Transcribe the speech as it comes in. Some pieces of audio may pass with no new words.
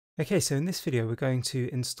Okay, so in this video we're going to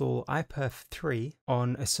install iperf 3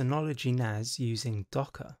 on a Synology NAS using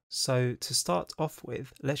Docker. So to start off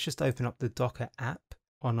with, let's just open up the Docker app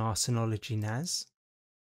on our Synology NAS.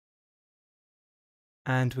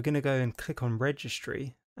 And we're going to go and click on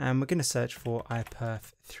registry and we're going to search for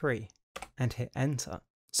iperf 3 and hit enter.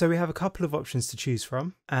 So we have a couple of options to choose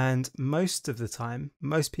from, and most of the time,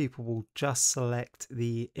 most people will just select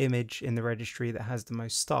the image in the registry that has the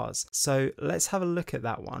most stars. So let's have a look at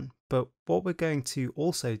that one. But what we're going to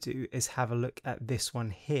also do is have a look at this one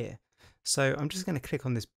here. So I'm just going to click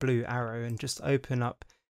on this blue arrow and just open up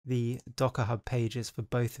the Docker Hub pages for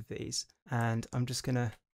both of these. And I'm just going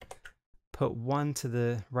to put one to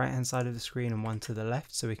the right hand side of the screen and one to the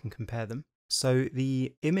left so we can compare them. So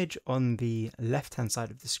the image on the left hand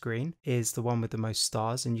side of the screen is the one with the most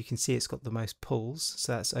stars, and you can see it's got the most pulls,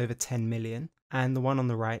 so that's over 10 million, and the one on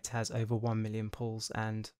the right has over 1 million pulls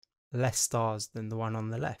and less stars than the one on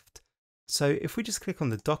the left. So if we just click on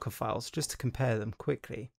the Docker files just to compare them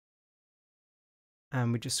quickly,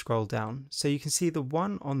 and we just scroll down, so you can see the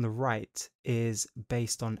one on the right is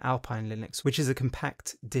based on Alpine Linux, which is a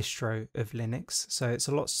compact distro of Linux, so it's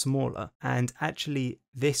a lot smaller, and actually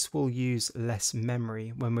this will use less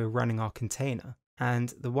memory when we're running our container.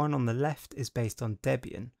 And the one on the left is based on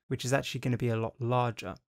Debian, which is actually going to be a lot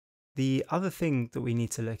larger. The other thing that we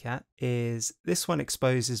need to look at is this one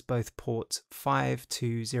exposes both port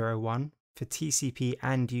 5201 for TCP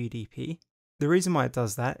and UDP. The reason why it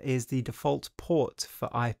does that is the default port for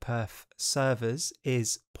iperf servers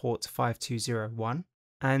is port 5201,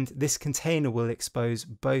 and this container will expose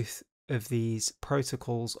both of these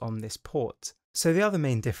protocols on this port. So the other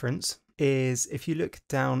main difference is if you look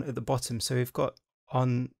down at the bottom, so we've got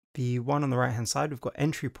on the one on the right hand side, we've got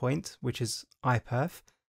entry point, which is iperf,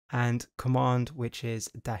 and command, which is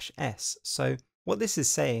 -s. So what this is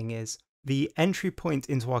saying is the entry point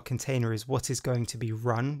into our container is what is going to be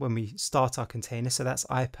run when we start our container, so that's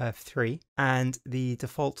iperf 3, and the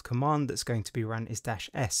default command that's going to be run is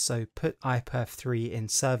 -s, so put iperf 3 in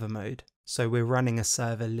server mode, so we're running a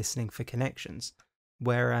server listening for connections,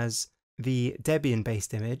 whereas the Debian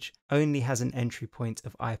based image only has an entry point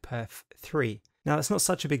of iperf 3. Now that's not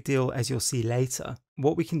such a big deal, as you'll see later.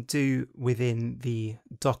 What we can do within the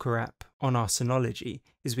Docker app on our Synology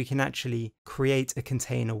is we can actually create a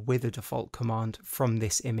container with a default command from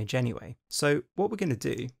this image anyway. So what we're going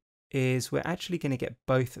to do is we're actually going to get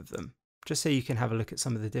both of them, just so you can have a look at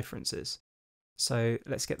some of the differences. So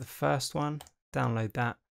let's get the first one, download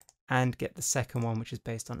that, and get the second one, which is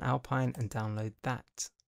based on Alpine, and download that.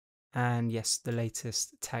 And yes, the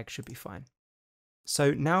latest tag should be fine.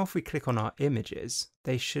 So now if we click on our images,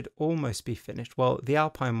 they should almost be finished. Well, the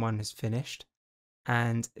Alpine one is finished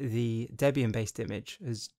and the Debian based image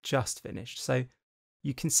is just finished. So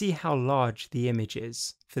you can see how large the image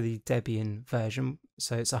is for the Debian version.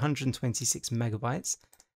 So it's 126 megabytes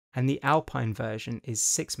and the Alpine version is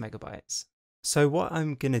 6 megabytes. So what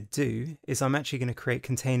I'm going to do is I'm actually going to create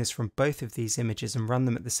containers from both of these images and run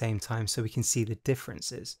them at the same time so we can see the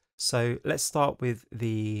differences. So let's start with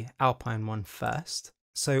the Alpine one first.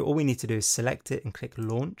 So all we need to do is select it and click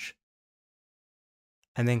launch,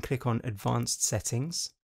 and then click on advanced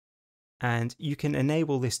settings, and you can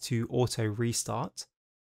enable this to auto restart.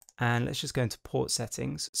 And let's just go into port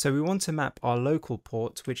settings. So we want to map our local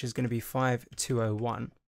port, which is going to be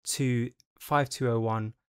 5201, to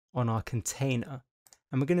 5201 on our container,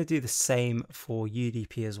 and we're going to do the same for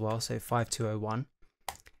UDP as well, so 5201.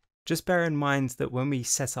 Just bear in mind that when we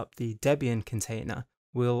set up the Debian container,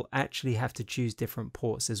 we'll actually have to choose different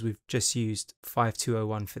ports, as we've just used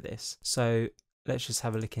 5201 for this. So let's just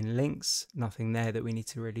have a look in links, nothing there that we need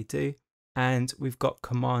to really do. And we've got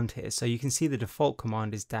command here, so you can see the default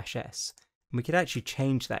command is -s. And we could actually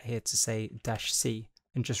change that here to say -c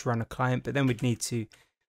and just run a client, but then we'd need to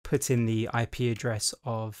put in the IP address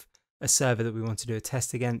of a server that we want to do a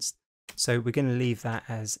test against. So we're going to leave that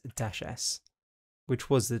as -s, which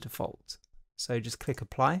was the default. So just click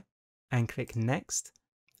apply and click next.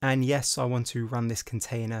 And yes, I want to run this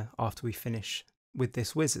container after we finish with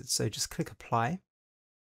this wizard. So just click apply.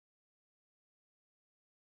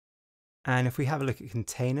 And if we have a look at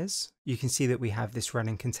containers, you can see that we have this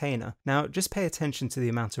running container. Now just pay attention to the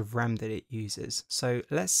amount of RAM that it uses. So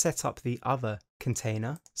let's set up the other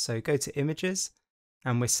container. So go to images,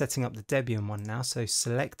 and we're setting up the Debian one now. So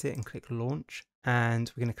select it and click launch, and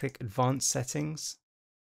we're going to click advanced settings,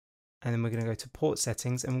 and then we're going to go to port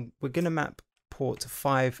settings, and we're going to map port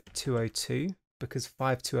 5202 because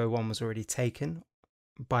 5201 was already taken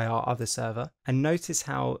by our other server. And notice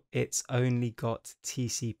how it's only got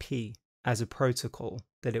TCP as a protocol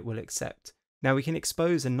that it will accept. Now we can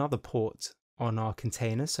expose another port on our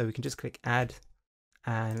container. So we can just click add,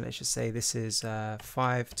 and let's just say this is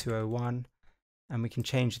 5201, and we can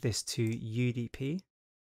change this to UDP.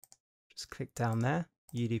 Just click down there,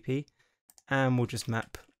 UDP, and we'll just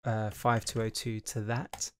map 5202 to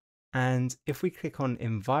that. And if we click on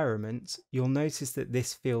environment, you'll notice that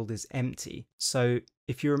this field is empty. So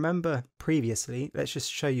if you remember previously, let's just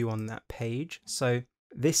show you on that page. So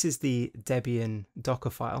this is the Debian Docker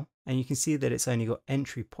file, and you can see that it's only got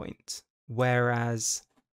entry point, whereas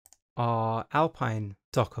our Alpine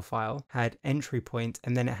Docker file had entry point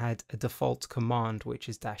and then it had a default command, which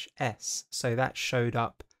is -s. So that showed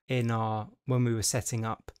up in when we were setting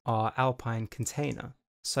up our Alpine container.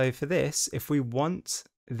 So for this, if we want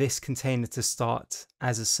this container to start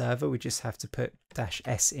as a server, we just have to put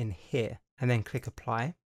 -s in here and then click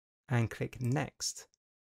apply and click next.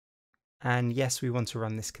 And yes, we want to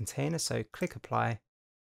run this container, so click apply.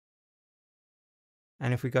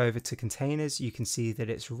 And if we go over to containers, you can see that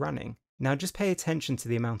it's running. Now just pay attention to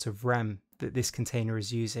the amount of RAM that this container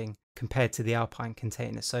is using compared to the Alpine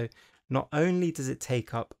container. So not only does it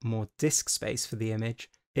take up more disk space for the image,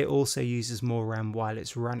 it also uses more RAM while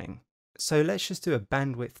it's running. So let's just do a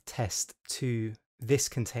bandwidth test to this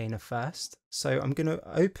container first. So I'm going to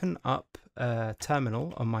open up a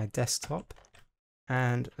terminal on my desktop,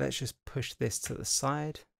 and let's just push this to the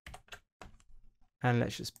side, and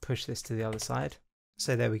let's just push this to the other side.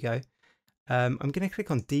 So there we go. I'm going to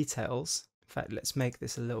click on details. In fact, let's make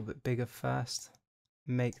this a little bit bigger first.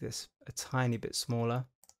 Make this a tiny bit smaller.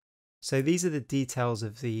 So these are the details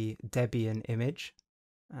of the Debian image,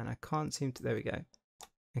 and I can't seem to, there we go.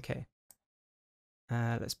 Okay.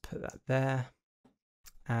 Let's put that there,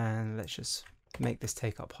 and let's just make this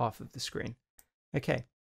take up half of the screen. Okay,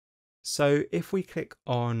 so if we click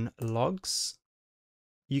on logs,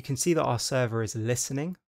 you can see that our server is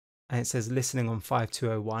listening, and it says listening on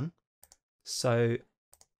 5201. So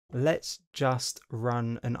let's just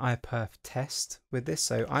run an iperf test with this.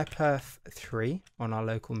 So iperf 3 on our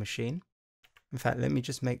local machine. In fact, let me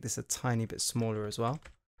just make this a tiny bit smaller as well.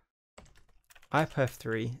 iperf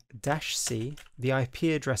 3 -c, the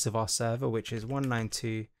IP address of our server, which is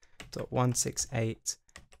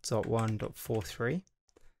 192.168.1.43.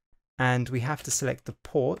 And we have to select the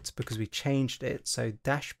port because we changed it. So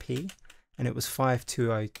 -p, and it was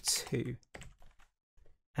 5202.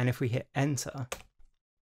 And if we hit enter,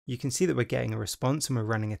 you can see that we're getting a response and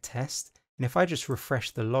we're running a test. And if I just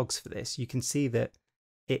refresh the logs for this, you can see that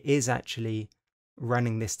it is actually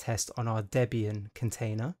running this test on our Debian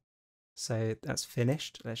container. So that's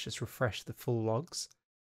finished. Let's just refresh the full logs.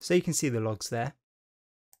 So you can see the logs there.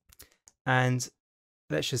 And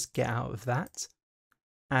let's just get out of that.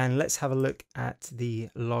 And let's have a look at the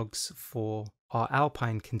logs for our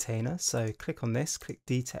Alpine container. So click on this, click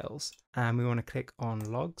details, and we want to click on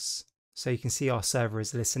logs. So you can see our server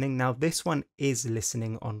is listening. Now this one is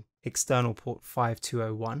listening on external port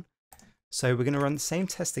 5201. So we're going to run the same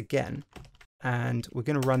test again, and we're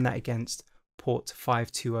going to run that against port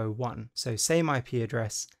 5201. So same IP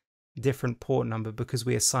address, different port number, because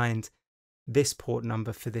we assigned this port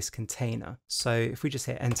number for this container. So if we just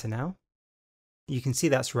hit enter now, you can see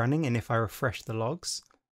that's running. And if I refresh the logs,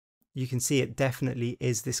 you can see it definitely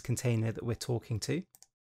is this container that we're talking to.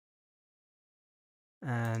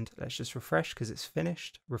 And let's just refresh because it's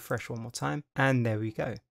finished. Refresh one more time. And there we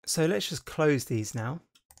go. So let's just close these now.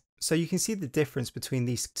 So you can see the difference between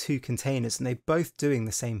these two containers, and they're both doing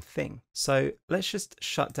the same thing. So let's just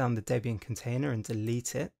shut down the Debian container and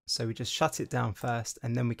delete it. So we just shut it down first,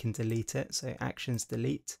 and then we can delete it. So actions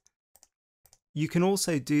delete. You can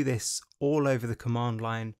also do this all over the command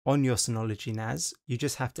line on your Synology NAS. You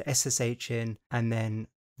just have to SSH in and then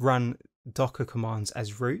run Docker commands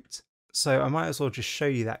as root. So I might as well just show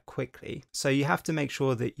you that quickly. So you have to make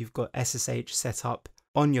sure that you've got SSH set up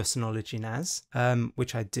on your Synology NAS,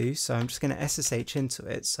 which I do. So I'm just going to SSH into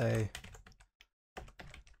it. So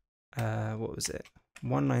what was it?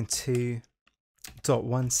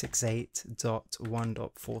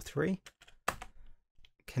 192.168.1.43.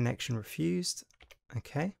 Connection refused.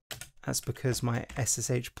 Okay, that's because my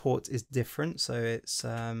SSH port is different. So it's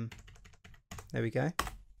there we go.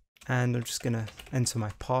 And I'm just going to enter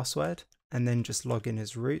my password and then just log in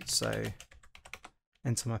as root. So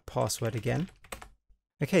enter my password again.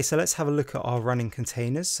 Okay, so let's have a look at our running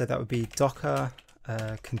containers. So that would be Docker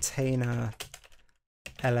container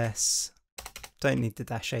ls. Don't need the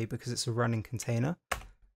 -a because it's a running container.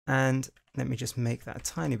 And let me just make that a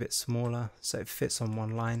tiny bit smaller so it fits on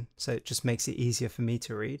one line. So it just makes it easier for me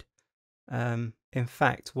to read. In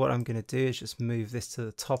fact, what I'm going to do is just move this to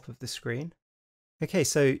the top of the screen. Okay,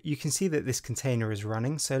 so you can see that this container is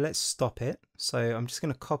running, so let's stop it. So I'm just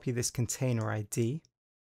going to copy this container ID,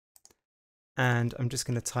 and I'm just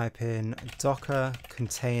going to type in docker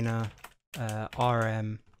container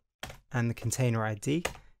rm and the container ID,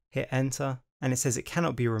 hit enter, and it says it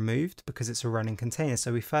cannot be removed because it's a running container.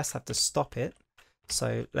 So we first have to stop it.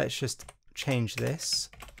 So let's just change this,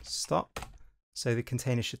 stop. So the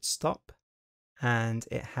container should stop, and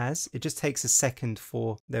it has. It just takes a second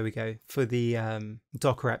for, there we go, for the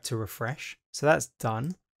Docker app to refresh. So that's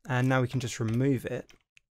done. And now we can just remove it.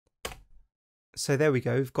 So there we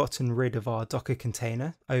go, we've gotten rid of our Docker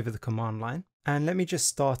container over the command line. And let me just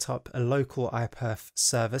start up a local iperf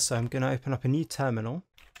server. So I'm going to open up a new terminal.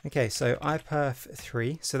 Okay, so iperf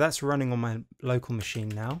 3, so that's running on my local machine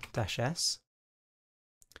now, -s.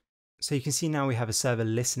 So you can see now we have a server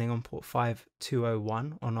listening on port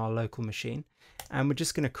 5201 on our local machine. And we're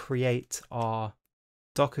just going to create our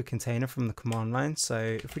Docker container from the command line.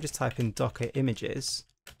 So if we just type in docker images,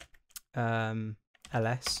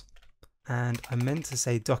 ls, and I meant to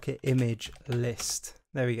say docker image list.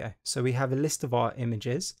 There we go. So we have a list of our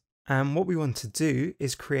images. And what we want to do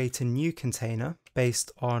is create a new container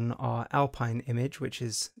based on our Alpine image, which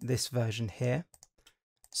is this version here.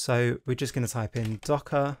 So we're just going to type in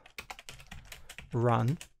docker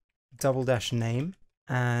run --name,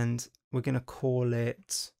 and we're going to call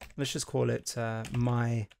it, let's just call it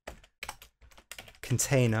my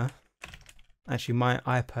container. Actually, my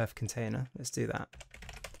iperf container. Let's do that.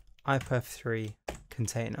 iperf 3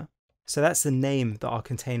 container. So that's the name that our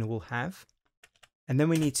container will have. And then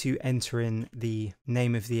we need to enter in the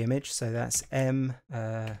name of the image. So that's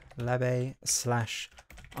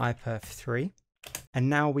labe/iperf3. And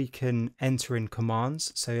now we can enter in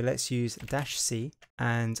commands. So let's use -c,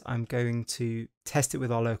 and I'm going to test it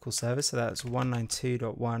with our local server. So that's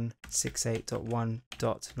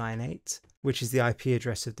 192.168.1.98, which is the IP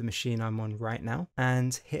address of the machine I'm on right now,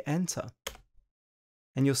 and hit enter.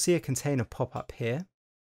 And you'll see a container pop up here.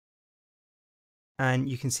 And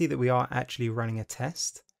you can see that we are actually running a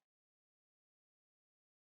test.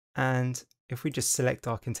 And if we just select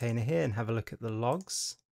our container here and have a look at the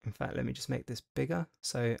logs, in fact, let me just make this bigger.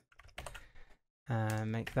 So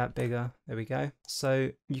make that bigger. There we go.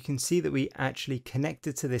 So you can see that we actually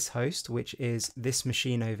connected to this host, which is this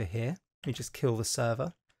machine over here. We just kill the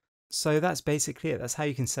server. So that's basically it. That's how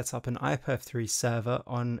you can set up an iperf 3 server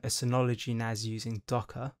on a Synology NAS using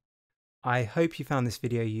Docker. I hope you found this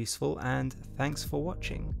video useful, and thanks for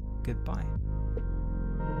watching. Goodbye.